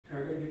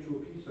get you a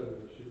piece of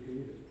it so you can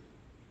eat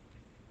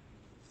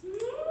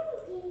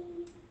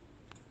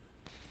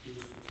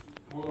it.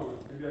 Hold on,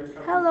 maybe I can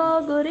cut Hello,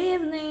 you. good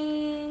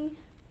evening.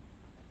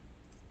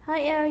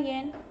 Hi,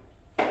 Arian.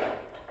 Alright,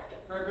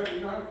 baby,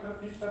 you know how to cut a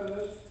piece out of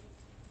this?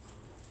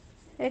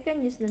 You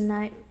can use the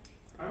knife.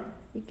 Huh?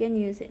 You can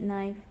use it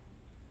knife.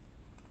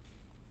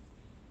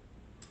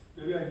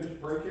 Maybe I can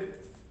just break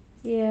it?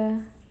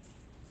 Yeah.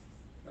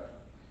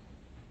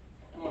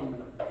 Hold on a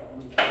minute.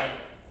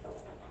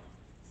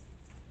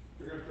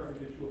 We're gonna try to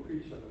get you a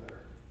piece out of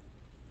there.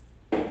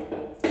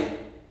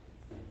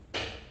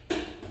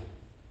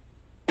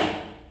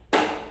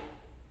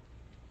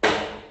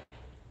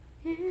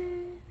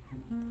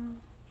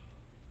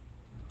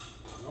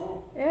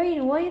 No?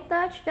 Arian, why you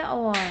touch that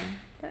one?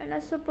 That's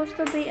not supposed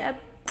to be a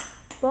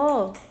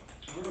ball.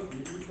 I don't know, can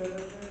you reach that out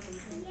there?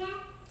 Yeah.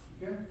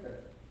 You can? Okay.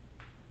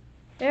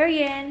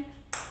 Arian.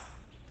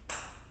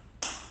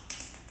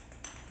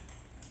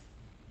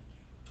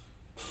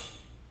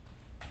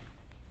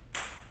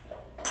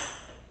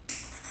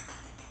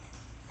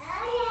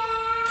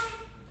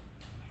 Oh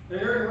Hey,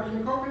 Harry, want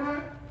some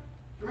coconut?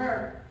 Come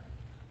here.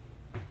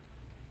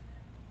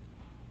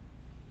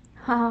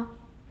 Haha.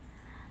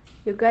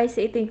 You guys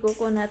eating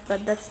coconut,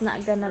 but that's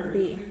not gonna Here, be.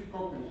 here's a piece of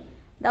coconut.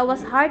 That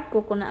was hard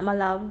coconut, my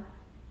love.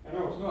 I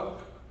know,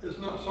 it's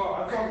not soft.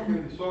 I thought it was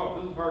gonna be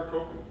soft. This is hard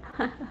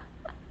coconut.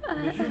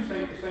 And the juice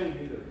ain't the same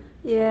either.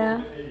 Yeah.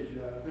 The age,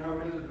 yeah. You know how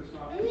it is if it's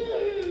not.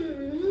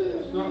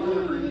 It's not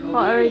really green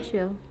What coconut. are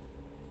you?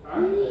 Huh?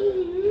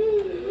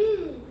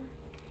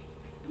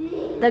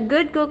 The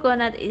good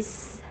coconut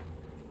is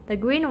the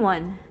green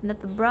one, not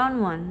the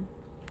brown one.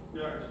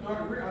 Yeah, it's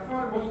not green. I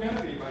thought it was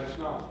gonna be, but it's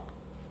not.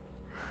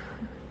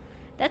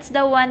 That's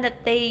the one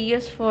that they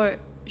use for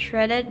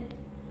shredded.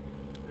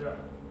 Yeah.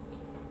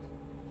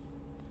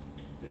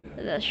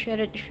 The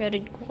shredded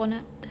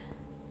coconut.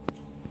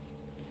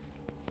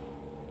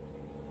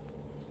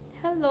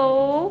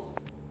 Hello.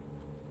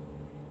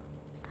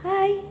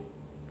 Hi.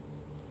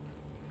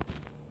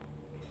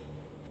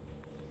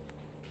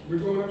 We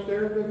going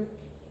upstairs, baby?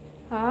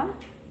 Huh?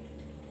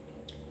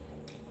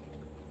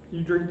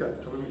 You drink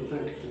that. Tell me what you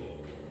think.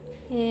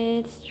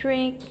 It's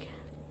drink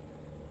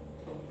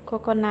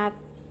coconut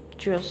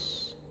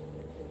juice.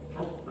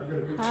 Oh, I got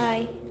a big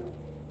Hi.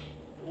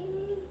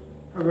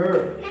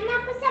 Hello. Mama,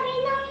 aku sa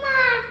Mama.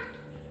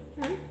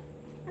 Hmm?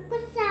 Aku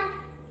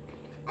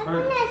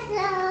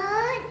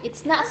nasod.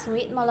 It's not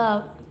sweet, my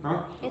love.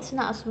 Huh? It's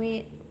not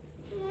sweet.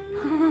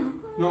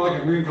 No,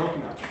 like a green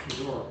coconut.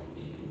 Sure.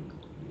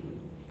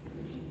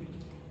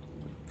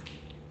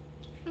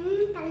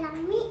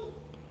 Kalami.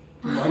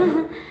 You like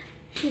it?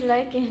 She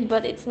like it,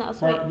 but it's not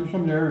sweet. Mark, do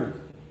some to Arian.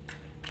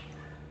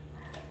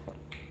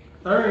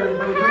 Arian,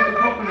 when you drink the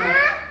coconut.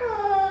 Aku.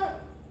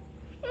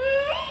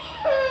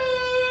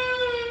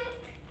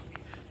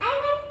 I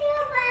want to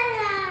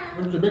bala.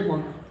 Where's the big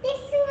one? This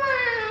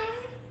one.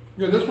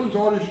 Yeah, this one's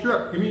already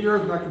stripped. Give me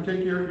yours and I can take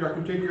yours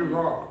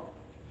off.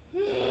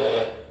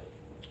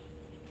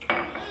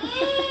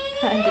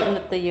 I don't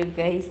know to you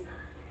guys.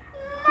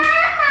 Mama,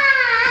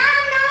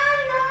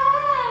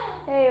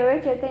 no. Hey,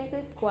 Rachel, can you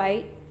keep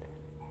quiet?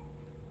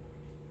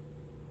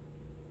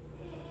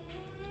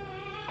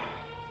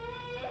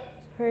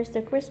 Here's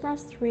the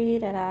Christmas tree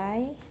that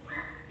I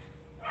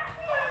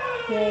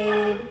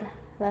made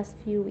last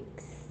few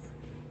weeks.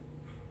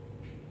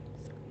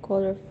 It's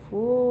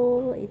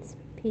colorful, it's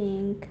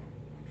pink,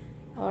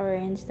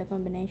 orange, the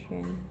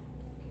combination.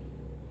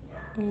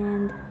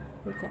 And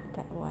we got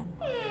that one.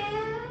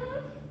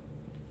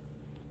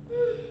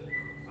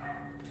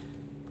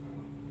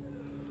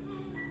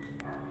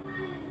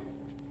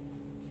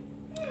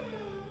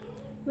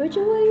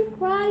 Rachel, why are you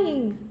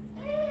crying?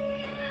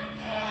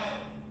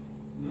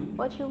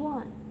 What you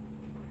want?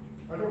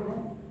 I don't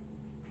know.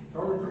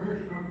 Tell her come here,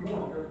 she wants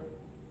more.